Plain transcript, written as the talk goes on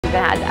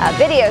even had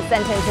videos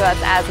sent in to us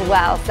as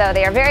well. So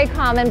they are very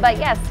common, but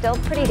yes, still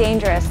pretty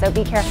dangerous. So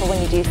be careful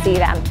when you do see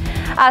them.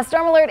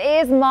 Storm alert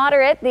is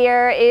moderate.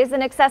 There is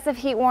an excessive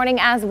heat warning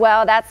as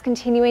well. That's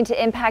continuing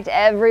to impact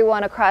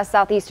everyone across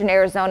southeastern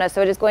Arizona.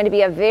 So it is going to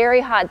be a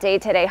very hot day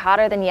today,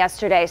 hotter than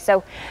yesterday.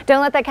 So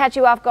don't let that catch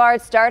you off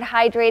guard. Start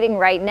hydrating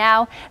right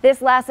now.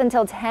 This lasts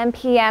until 10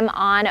 p.m.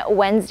 on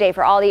Wednesday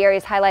for all the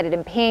areas highlighted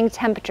in pink.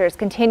 Temperatures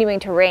continuing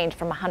to range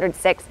from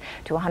 106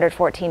 to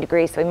 114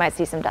 degrees. So we might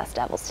see some dust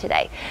devils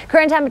today.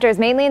 Current temperatures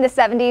mainly in the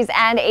 70s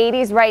and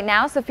 80s right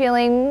now. So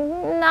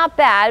feeling not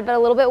bad, but a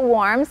little bit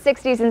warm.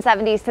 60s and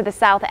 70s to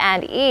the south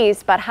and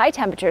east, but high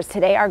temperatures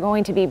today are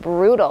going to be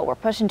brutal. We're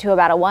pushing to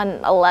about a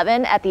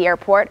 111 at the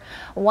airport,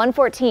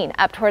 114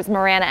 up towards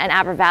Marana and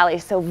Avra Valley.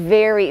 So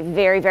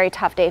very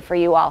tough day for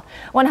you all.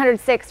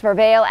 106 for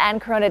Vail and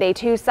Corona de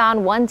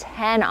Tucson,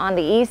 110 on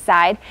the east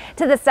side.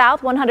 To the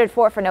south,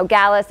 104 for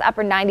Nogales,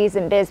 upper 90s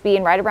in Bisbee,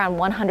 and right around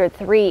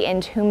 103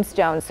 in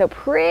Tombstone. So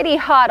pretty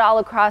hot all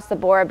across the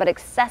board, but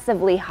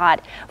excessively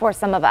hot for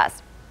some of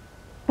us.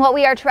 What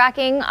we are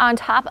tracking on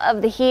top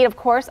of the heat, of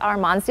course, are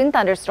monsoon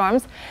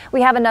thunderstorms.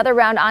 We have another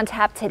round on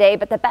tap today,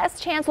 but the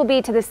best chance will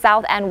be to the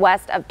south and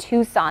west of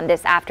Tucson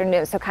this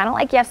afternoon. So kind of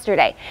like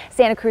yesterday,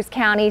 Santa Cruz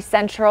County,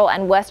 Central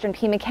and Western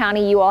Pima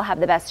County, you all have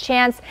the best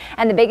chance.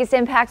 And the biggest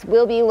impacts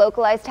will be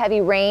localized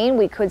heavy rain.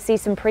 We could see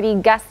some pretty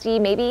gusty,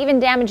 maybe even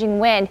damaging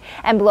wind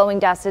and blowing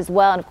dust as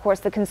well. And of course,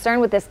 the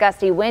concern with this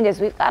gusty wind is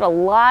we've got a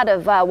lot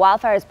of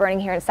wildfires burning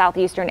here in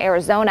southeastern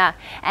Arizona,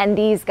 and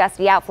these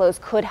gusty outflows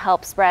could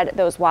help spread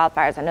those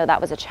wildfires. I know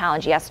that was a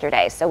challenge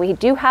yesterday. So we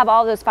do have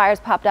all those fires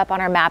popped up on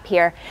our map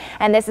here,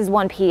 and this is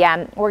 1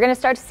 p.m. We're going to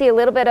start to see a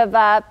little bit of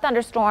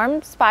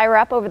thunderstorms fire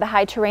up over the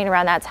high terrain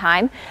around that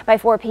time. By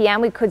 4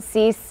 p.m. we could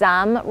see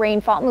some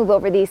rainfall move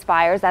over these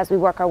fires as we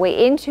work our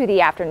way into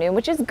the afternoon,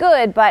 which is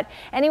good, but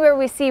anywhere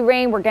we see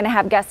rain, we're going to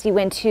have gusty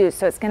wind too.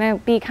 So it's going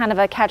to be kind of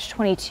a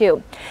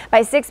catch-22.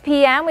 By 6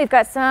 p.m. we've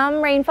got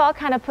some rainfall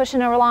kind of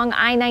pushing along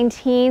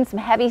I-19, some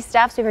heavy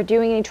stuff. So if you're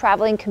doing any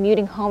traveling,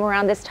 commuting home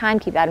around this time,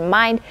 keep that in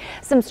mind.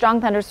 Some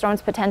strong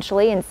thunderstorms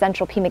potentially in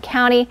central Pima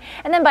County,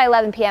 and then by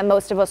 11 p.m.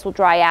 most of us will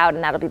dry out,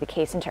 and that'll be the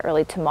case into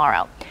early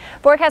tomorrow.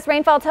 Forecast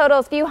rainfall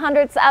totals few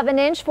hundredths of an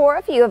inch for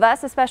a few of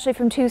us, especially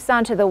from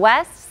Tucson to the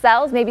west.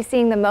 Cells maybe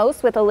seeing the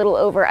most with a little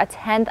over a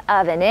 1/10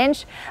 of an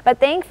inch, but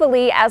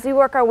thankfully as we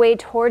work our way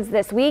towards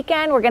this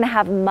weekend, we're going to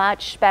have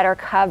much better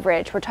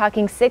coverage. We're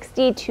talking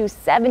 60 to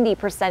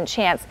 70%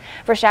 chance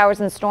for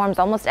showers and storms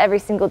almost every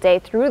single day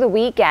through the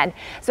weekend.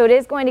 So it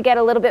is going to get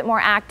a little bit more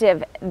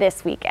active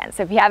this weekend.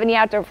 So if you have any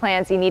outdoor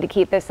plans, you need to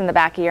keep this in the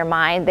back of your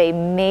mind. They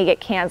may get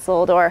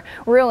canceled or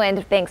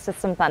ruined thanks to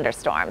some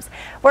thunderstorms.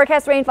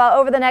 Forecast rainfall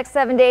over the next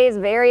 7 days,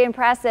 very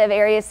impressive.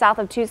 Areas south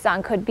of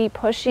Tucson could be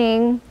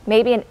pushing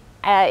maybe an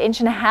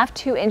 1.5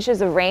 to 2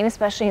 inches of rain,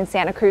 especially in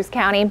Santa Cruz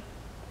County.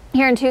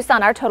 Here in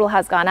Tucson, our total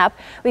has gone up.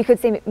 We could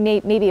see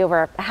maybe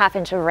over a 1/2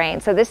 inch of rain.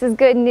 So this is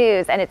good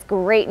news, and it's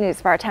great news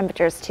for our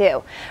temperatures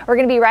too. We're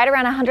going to be right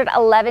around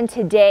 111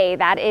 today.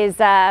 That is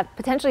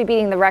potentially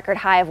beating the record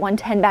high of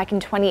 110 back in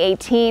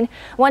 2018.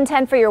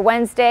 110 for your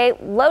Wednesday.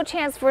 Low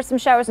chance for some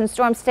showers and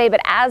storms today,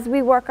 but as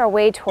we work our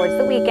way towards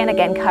the weekend,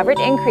 again, coverage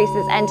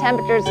increases and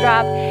temperatures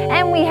drop,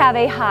 and we have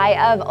a high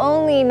of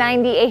only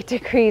 98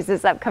 degrees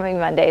this upcoming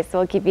Monday. So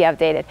we'll keep you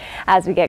updated as we get